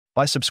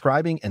By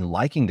subscribing and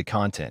liking the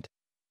content,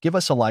 give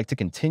us a like to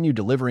continue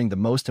delivering the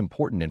most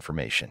important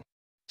information.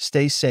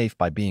 Stay safe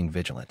by being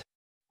vigilant.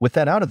 With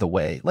that out of the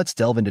way, let's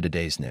delve into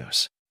today's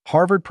news.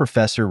 Harvard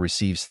professor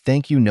receives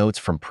thank you notes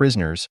from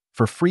prisoners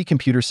for free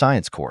computer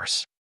science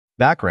course.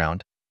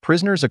 Background: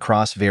 prisoners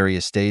across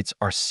various states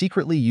are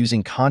secretly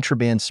using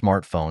contraband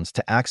smartphones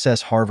to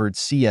access Harvard's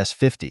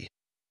CS50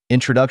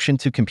 Introduction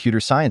to Computer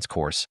Science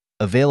course,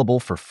 available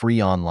for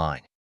free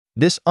online.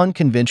 This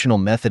unconventional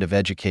method of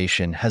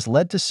education has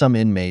led to some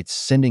inmates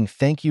sending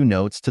thank you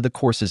notes to the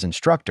course's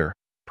instructor,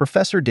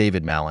 Professor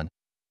David Malan,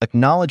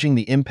 acknowledging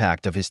the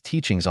impact of his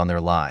teachings on their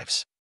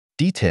lives.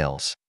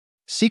 Details: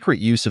 secret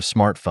use of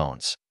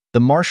smartphones. The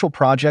Marshall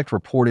Project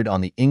reported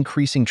on the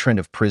increasing trend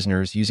of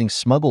prisoners using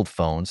smuggled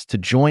phones to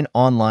join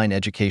online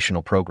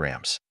educational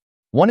programs.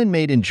 One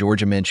inmate in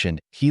Georgia mentioned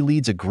he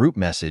leads a group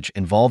message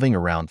involving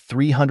around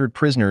 300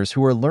 prisoners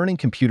who are learning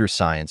computer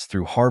science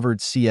through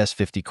Harvard's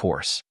CS50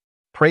 course.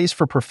 Praise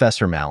for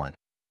Professor Malan.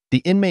 The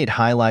inmate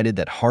highlighted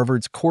that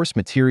Harvard's course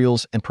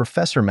materials and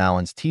Professor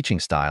Malan's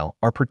teaching style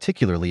are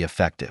particularly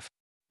effective.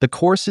 The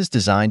course is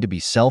designed to be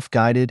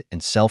self-guided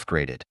and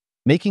self-graded,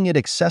 making it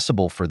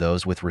accessible for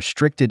those with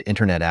restricted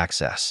internet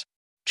access.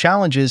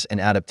 Challenges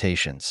and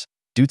adaptations.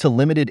 Due to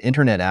limited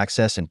internet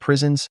access in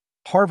prisons,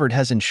 Harvard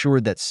has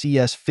ensured that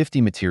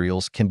CS50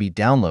 materials can be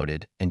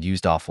downloaded and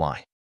used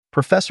offline.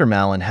 Professor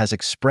Malan has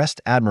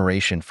expressed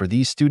admiration for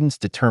these students'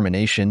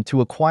 determination to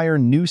acquire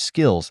new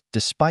skills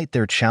despite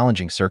their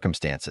challenging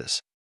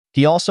circumstances.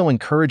 He also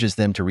encourages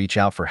them to reach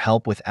out for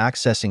help with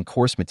accessing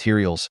course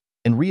materials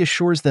and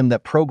reassures them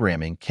that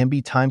programming can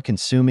be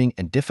time-consuming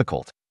and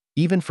difficult,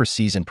 even for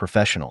seasoned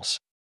professionals.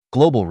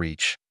 Global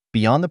reach.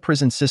 Beyond the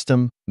prison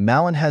system,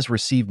 Malan has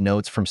received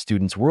notes from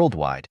students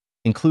worldwide,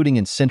 including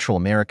in Central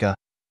America,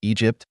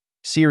 Egypt,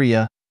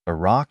 Syria,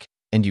 Iraq,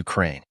 and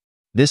Ukraine.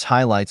 This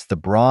highlights the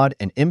broad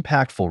and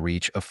impactful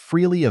reach of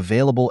freely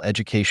available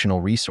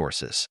educational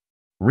resources.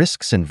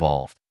 Risks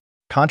involved.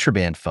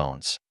 Contraband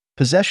phones.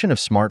 Possession of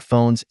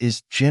smartphones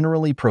is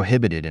generally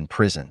prohibited in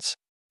prisons.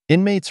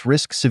 Inmates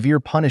risk severe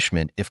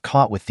punishment if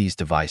caught with these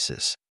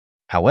devices.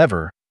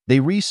 However, they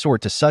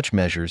resort to such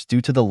measures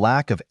due to the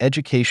lack of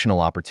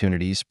educational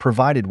opportunities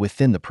provided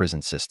within the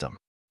prison system.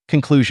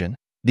 Conclusion: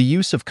 the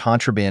use of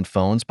contraband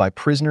phones by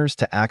prisoners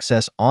to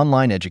access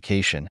online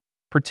education,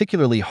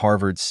 particularly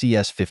Harvard's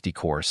CS50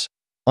 course,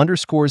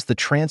 underscores the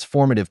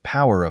transformative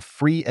power of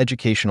free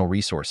educational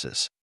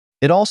resources.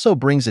 It also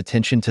brings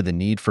attention to the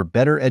need for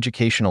better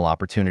educational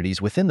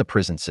opportunities within the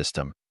prison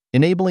system,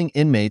 enabling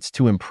inmates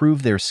to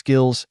improve their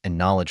skills and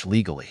knowledge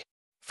legally.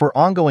 For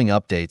ongoing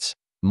updates,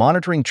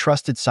 monitoring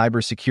trusted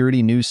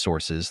cybersecurity news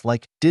sources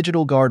like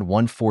Digital Guard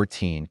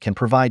 114 can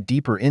provide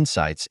deeper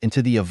insights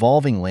into the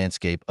evolving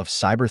landscape of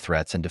cyber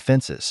threats and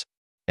defenses.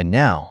 And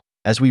now,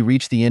 as we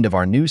reach the end of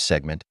our news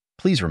segment,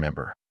 please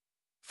remember,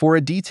 for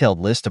a detailed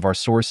list of our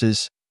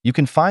sources, you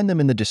can find them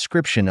in the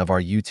description of our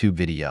YouTube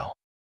video.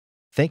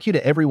 Thank you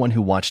to everyone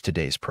who watched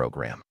today's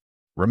program.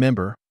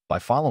 Remember, by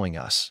following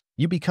us,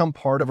 you become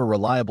part of a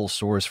reliable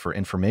source for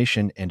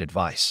information and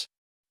advice.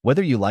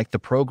 Whether you like the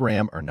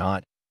program or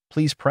not,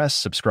 please press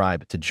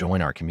subscribe to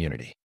join our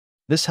community.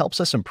 This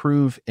helps us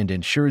improve and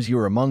ensures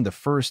you're among the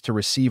first to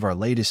receive our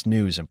latest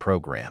news and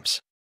programs.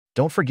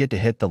 Don't forget to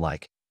hit the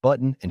like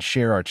button and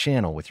share our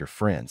channel with your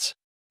friends.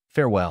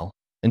 Farewell,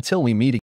 until we meet again.